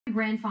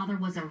grandfather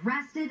was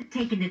arrested,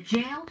 taken to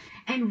jail,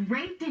 and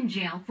raped in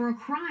jail for a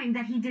crime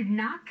that he did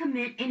not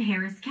commit in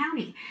Harris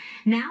County.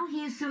 Now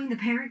he is suing the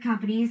parent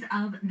companies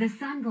of the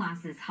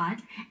Sunglasses Hut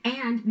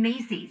and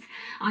Macy's.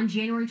 On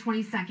January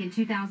 22nd,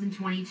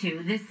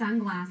 2022, this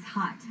Sunglass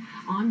Hut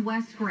on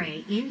West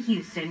Gray in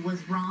Houston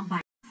was robbed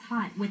by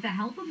Hut, with the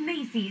help of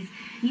Macy's,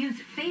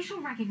 used facial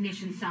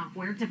recognition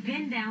software to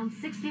pin down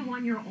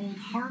 61-year-old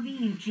Harvey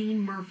Eugene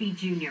Murphy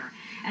Jr.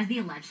 as the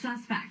alleged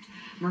suspect.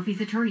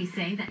 Murphy's attorneys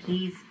say that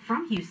he's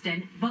from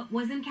Houston, but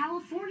was in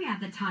California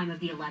at the time of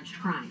the alleged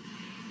crime.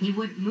 He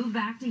would move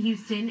back to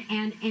Houston,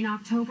 and in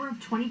October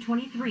of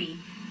 2023,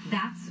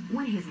 that's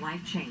when his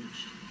life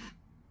changed.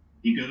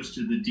 He goes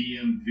to the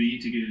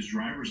DMV to get his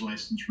driver's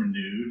license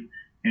renewed,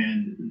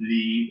 and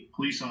the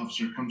police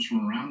officer comes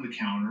from around the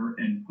counter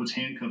and puts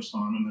handcuffs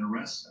on him and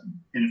arrests him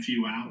in a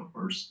few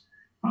hours.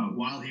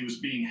 While he was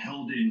being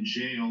held in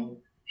jail,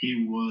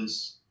 he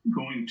was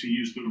going to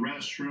use the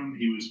restroom.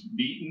 He was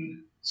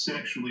beaten,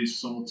 sexually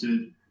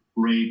assaulted,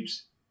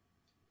 raped.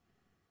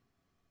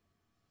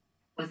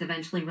 Was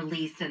eventually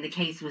released and the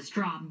case was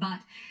dropped, but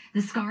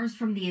the scars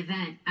from the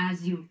event,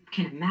 as you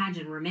can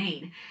imagine,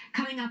 remain.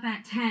 Coming up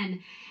at 10,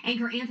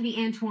 anchor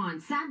Anthony Antoine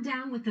sat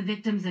down with the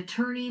victim's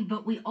attorney,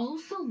 but we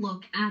also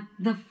look at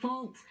the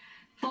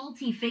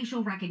faulty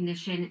facial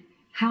recognition,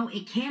 how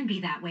it can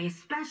be that way,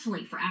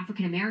 especially for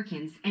African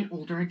Americans and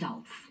older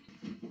adults.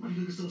 I'm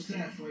looking so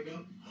sad,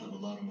 Fuego. I have a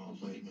lot on my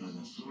plate, man.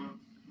 I swear.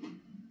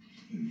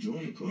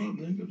 Enjoying the club,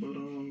 nigga, but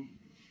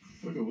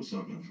Fuego, what's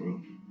up, man,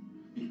 bro?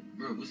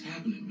 Bro, what's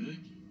happening, man?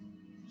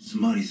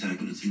 Somebody's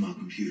hacking into my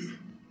computer.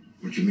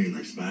 What you mean,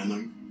 like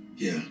spying?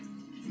 Yeah,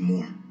 and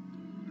more.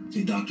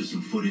 They doctored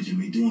some footage of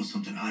me doing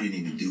something I didn't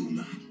even do,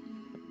 man.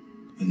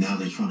 And now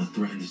they're trying to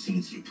threaten to send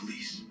it to the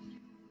police.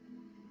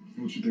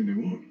 What you think they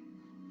want?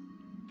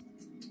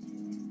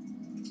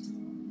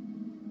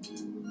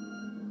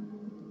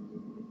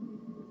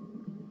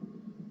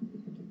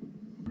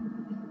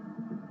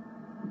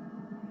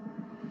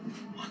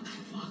 What the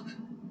fuck?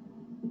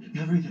 It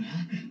never even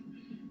happened.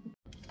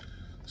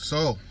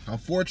 So,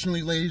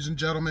 unfortunately, ladies and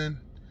gentlemen,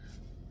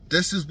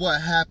 this is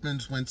what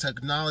happens when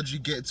technology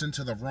gets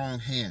into the wrong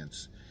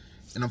hands.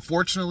 And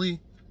unfortunately,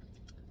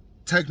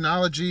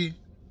 technology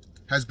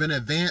has been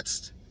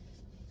advanced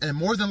and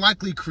more than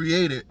likely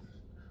created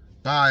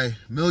by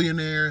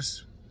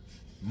millionaires,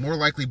 more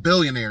likely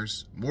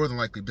billionaires,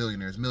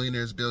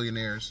 millionaires,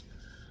 billionaires,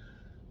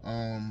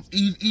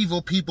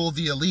 evil people,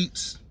 the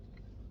elites.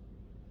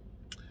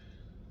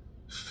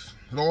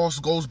 It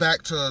also goes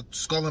back to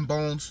Skull and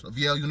Bones of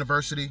Yale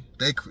University.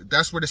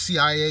 That's where the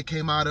CIA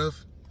came out of.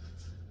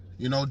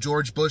 You know,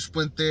 George Bush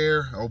went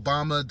there.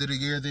 Obama did a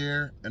year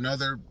there. And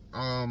other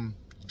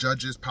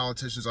judges,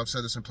 politicians. I've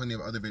said this in plenty of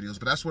other videos.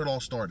 But that's where it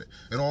all started.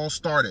 It all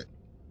started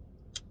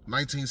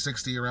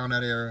 1960, around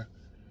that era.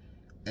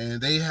 And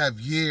they've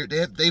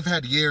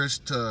had years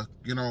to,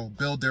 you know,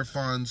 build their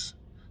funds,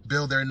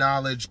 build their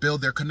knowledge,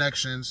 build their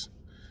connections.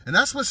 And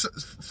that's what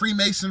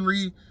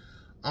Freemasonry,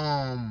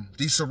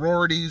 these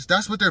sororities,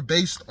 that's what they're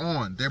based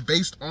on. They're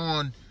based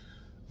on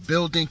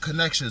building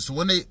connections. So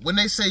when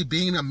they say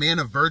being a man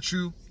of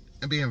virtue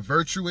and being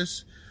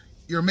virtuous,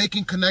 you're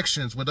making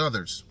connections with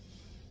others,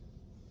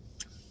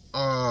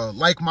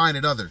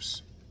 like-minded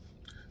others.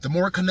 The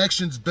more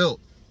connections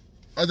built,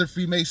 other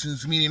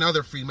Freemasons meeting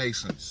other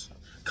Freemasons,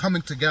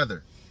 coming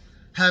together,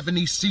 having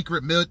these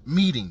secret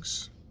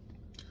meetings,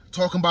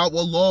 talking about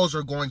what laws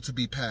are going to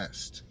be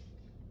passed.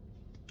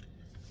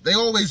 They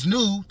always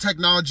knew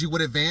technology would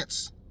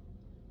advance.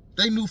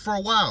 They knew for a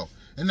while.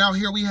 And now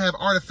here we have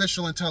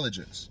artificial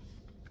intelligence.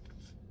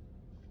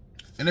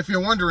 And if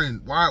you're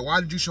wondering, why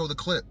did you show the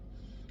clip?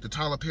 The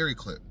Tyler Perry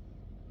clip.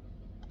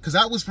 Because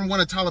that was from one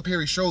of Tyler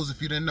Perry's shows,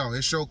 if you didn't know.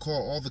 His show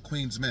called All the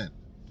Queen's Men.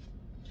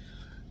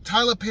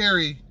 Tyler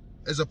Perry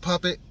is a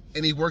puppet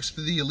and he works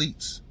for the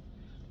elites.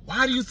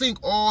 Why do you think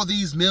all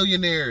these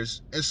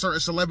millionaires and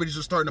certain celebrities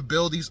are starting to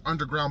build these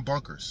underground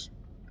bunkers?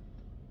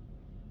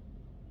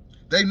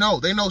 They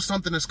know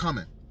something is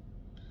coming.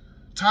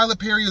 Tyler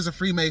Perry is a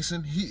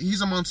Freemason.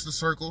 He's amongst the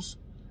circles.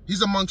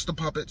 He's amongst the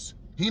puppets.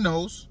 He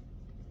knows.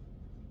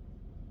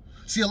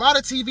 See, a lot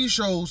of TV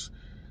shows,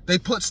 they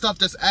put stuff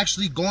that's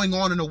actually going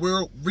on in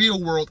the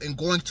real world and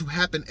going to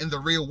happen in the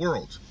real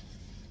world.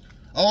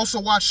 I also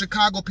watched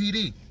Chicago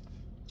PD.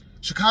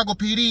 Chicago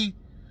PD,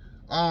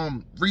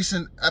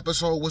 recent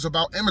episode was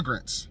about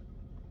immigrants.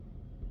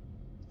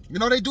 You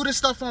know, they do this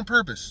stuff on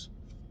purpose.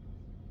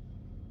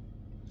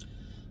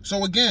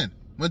 So again,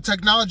 when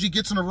technology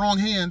gets in the wrong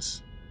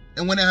hands,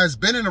 and when it has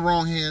been in the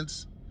wrong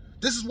hands,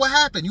 this is what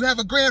happened. You have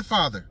a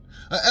grandfather,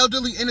 an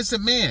elderly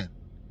innocent man,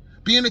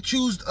 being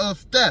accused of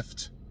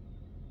theft.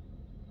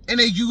 And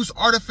they use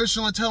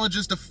artificial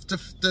intelligence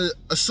to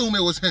assume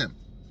it was him.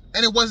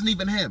 And it wasn't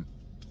even him.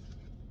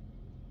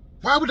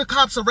 Why would the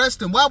cops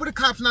arrest him? Why would the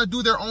cops not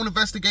do their own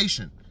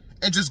investigation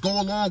and just go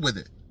along with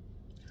it?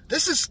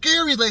 This is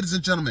scary, ladies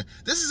and gentlemen.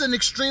 This is an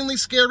extremely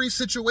scary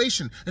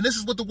situation. And this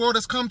is what the world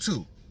has come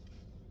to.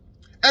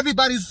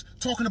 Everybody's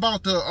talking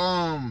about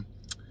the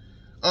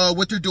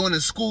what they're doing in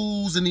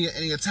schools and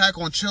the attack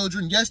on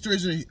children. Yes, there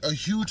is a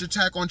huge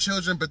attack on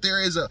children, but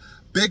there is a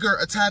bigger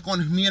attack on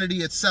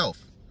humanity itself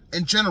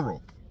in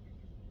general.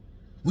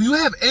 When you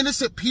have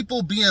innocent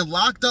people being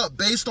locked up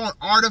based on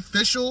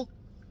artificial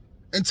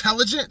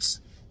intelligence,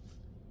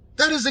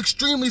 that is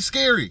extremely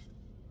scary.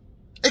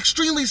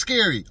 Extremely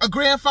scary. A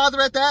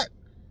grandfather at that?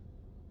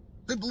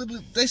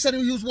 They said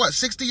he was, what,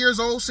 60 years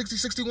old? 60,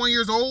 61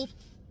 years old?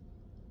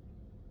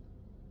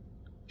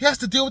 He has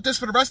to deal with this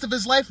for the rest of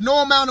his life.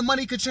 No amount of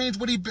money could change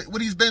what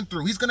he's been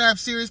through. He's going to have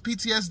serious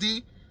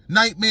PTSD,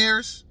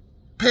 nightmares,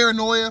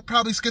 paranoia,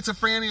 probably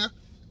schizophrenia.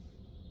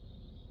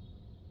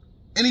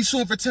 And he's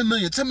suing for $10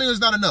 million. $10 million is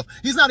not enough.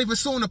 He's not even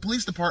suing the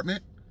police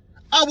department.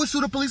 I would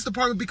sue the police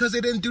department because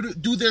they didn't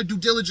do their due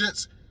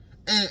diligence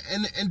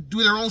and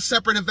do their own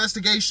separate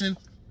investigation.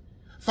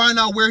 Find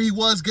out where he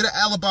was, get an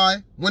alibi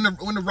when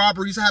the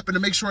robberies happened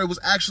to make sure it was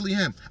actually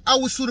him. I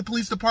would sue the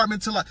police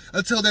department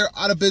until they're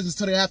out of business,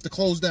 until they have to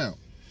close down.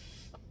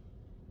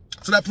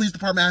 So that police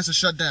department has to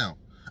shut down.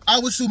 I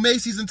would sue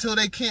Macy's until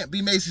they can't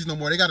be Macy's no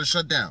more. They got to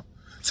shut down.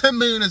 $10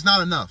 million is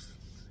not enough.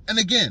 And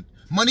again,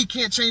 money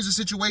can't change the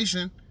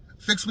situation,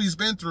 fix what he's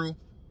been through.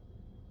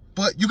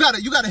 But you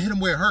gotta hit him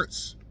where it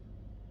hurts.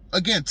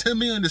 Again, $10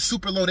 million is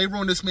super low. They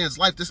ruined this man's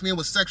life. This man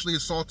was sexually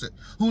assaulted.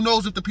 Who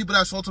knows if the people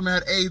that assaulted him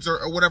had AIDS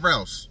or whatever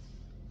else.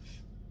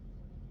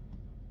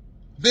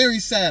 Very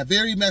sad,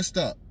 very messed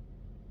up.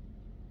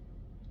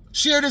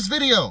 Share this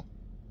video.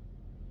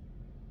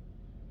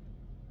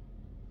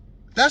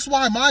 That's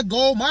why my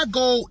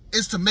goal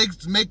is to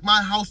make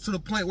my house to the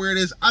point where it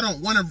is I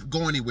don't want to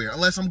go anywhere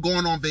unless I'm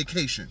going on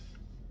vacation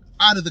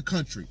out of the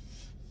country.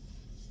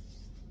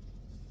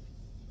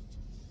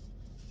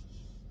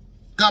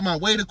 Got my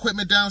weight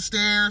equipment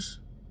downstairs,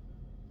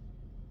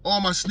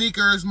 all my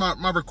sneakers,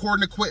 my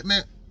recording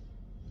equipment,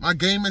 my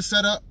gaming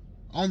setup.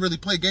 I don't really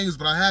play games,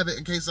 but I have it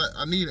in case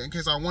I need it, in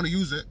case I want to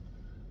use it.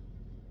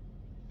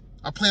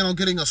 I plan on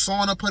getting a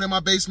sauna put in my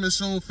basement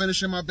soon,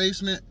 finishing my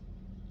basement.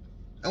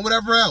 And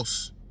whatever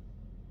else.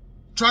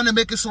 Trying to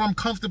make it so I'm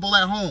comfortable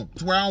at home,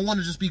 to where I don't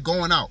want to just be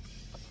going out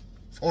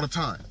all the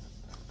time.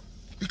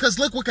 Because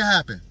look what can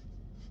happen.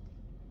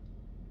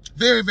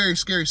 Very, very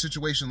scary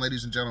situation,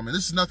 ladies and gentlemen.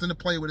 This is nothing to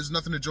play with. This is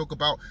nothing to joke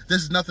about.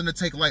 This is nothing to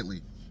take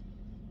lightly.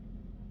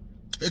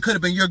 It could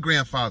have been your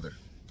grandfather.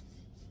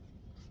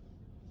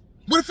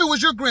 What if it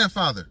was your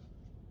grandfather?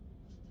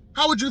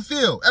 How would you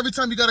feel every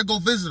time you got to go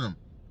visit him?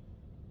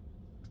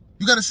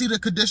 You got to see the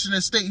condition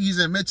and state he's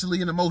in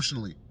mentally and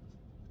emotionally.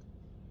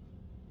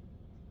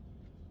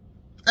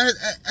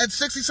 At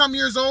 60-some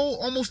years old,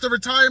 almost the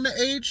retirement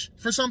age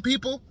for some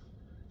people,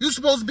 you're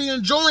supposed to be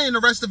enjoying the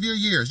rest of your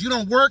years. You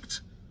done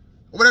worked,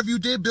 or whatever you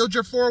did, build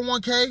your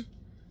 401k.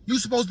 You're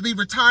supposed to be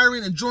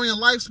retiring, enjoying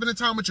life, spending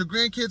time with your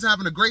grandkids,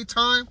 having a great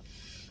time.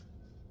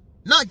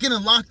 Not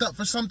getting locked up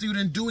for something you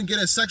didn't do and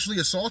getting sexually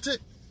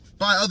assaulted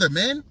by other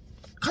men.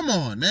 Come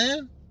on,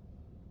 man.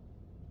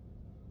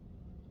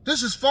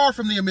 This is far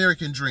from the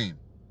American dream.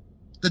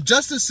 The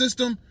justice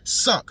system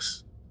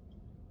sucks.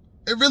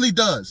 It really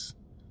does.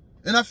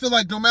 And I feel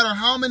like no matter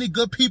how many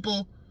good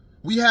people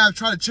we have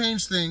try to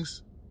change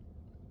things,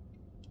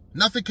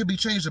 nothing can be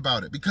changed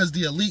about it because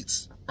the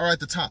elites are at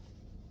the top.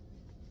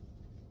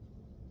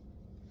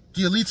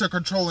 The elites are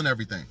controlling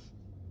everything.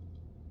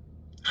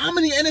 How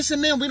many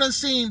innocent men we done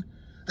seen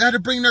that had to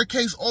bring their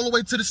case all the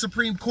way to the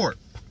Supreme Court?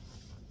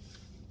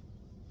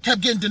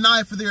 Kept getting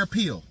denied for their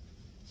appeal.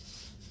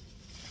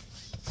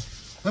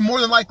 But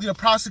more than likely the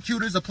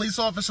prosecutors, the police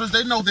officers,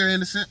 they know they're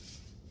innocent.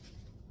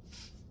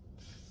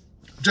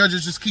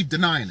 Judges just keep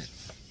denying it.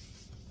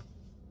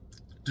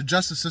 The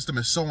justice system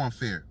is so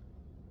unfair.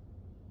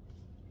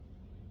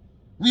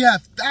 We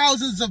have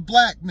thousands of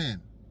black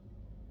men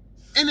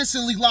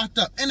innocently locked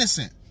up,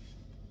 innocent,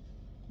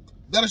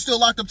 that are still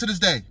locked up to this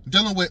day,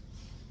 dealing with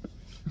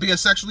being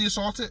sexually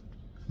assaulted,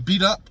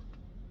 beat up,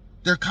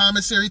 their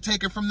commissary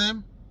taken from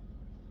them,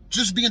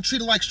 just being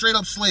treated like straight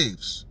up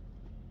slaves,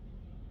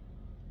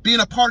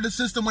 being a part of the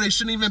system when they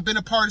shouldn't even been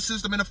a part of the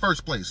system in the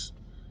first place.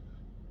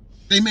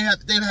 They've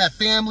had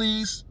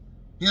families,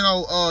 you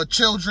know,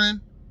 children,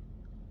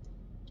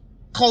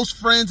 close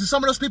friends, and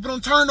some of those people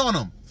don't turn on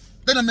them.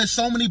 They done missed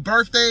so many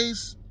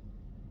birthdays.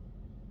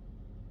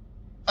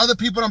 Other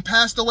people done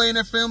passed away in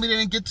their family. They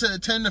didn't get to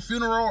attend the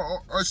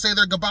funeral or say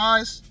their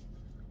goodbyes.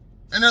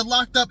 And they're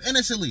locked up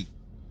innocently.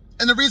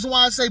 And the reason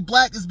why I say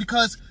black is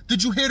because,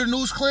 did you hear the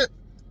news clip?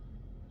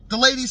 The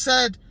lady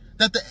said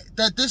that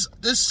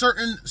this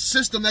certain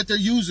system that they're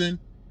using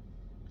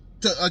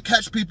to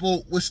catch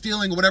people with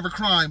stealing or whatever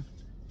crime,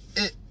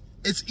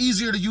 it's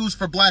easier to use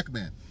for black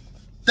men.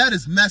 That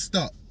is messed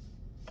up.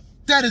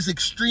 That is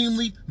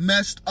extremely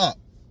messed up.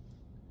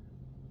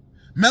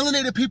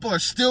 Melanated people are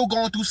still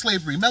going through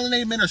slavery.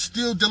 Melanated men are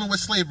still dealing with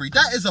slavery.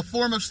 That is a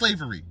form of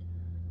slavery.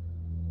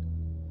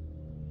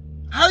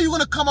 How are you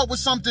going to come up with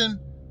something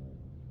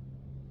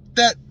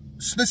that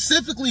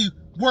specifically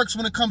works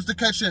when it comes to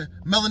catching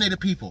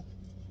melanated people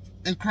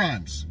in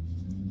crimes?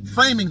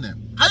 Framing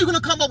them. How are you going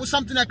to come up with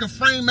something that can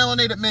frame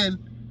melanated men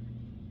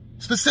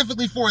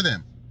specifically for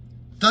them?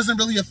 Doesn't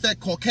really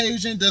affect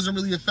Caucasian, doesn't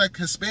really affect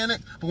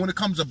Hispanic, but when it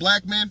comes to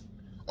black men,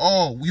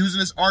 oh, we're using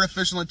this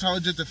artificial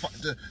intelligence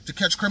to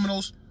catch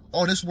criminals.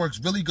 Oh, this works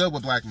really good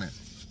with black men.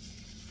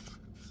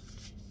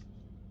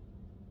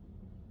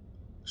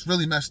 It's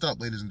really messed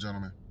up, ladies and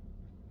gentlemen.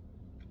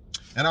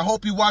 And I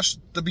hope you watched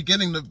the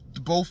beginning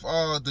of both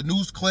the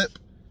news clip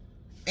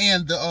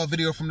and the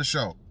video from the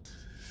show.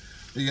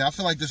 But yeah, I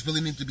feel like this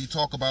really needs to be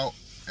talked about.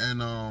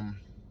 And I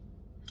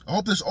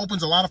hope this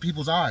opens a lot of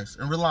people's eyes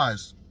and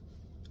realize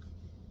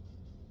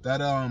that,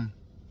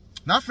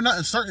 not for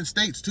nothing, certain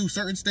states,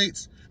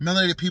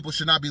 melanated people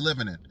should not be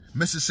living in.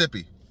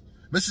 Mississippi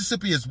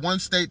is one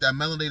state that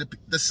melanated,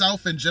 the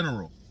South in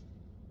general.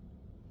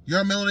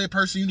 You're a melanated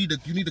person, you need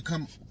to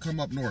come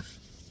up north.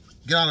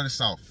 Get out of the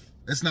South.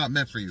 It's not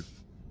meant for you.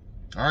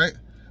 All right?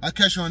 I'll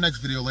catch you on the next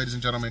video, ladies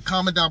and gentlemen.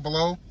 Comment down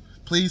below.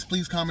 Please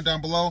comment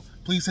down below.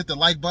 Please hit the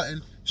like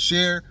button,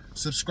 share,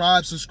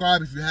 subscribe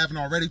if you haven't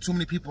already. Too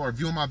many people are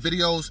viewing my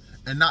videos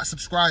and not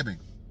subscribing.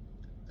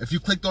 If you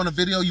clicked on a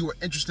video, you were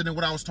interested in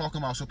what I was talking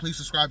about, so please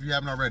subscribe if you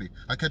haven't already.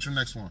 I'll catch you in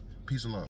the next one. Peace and love.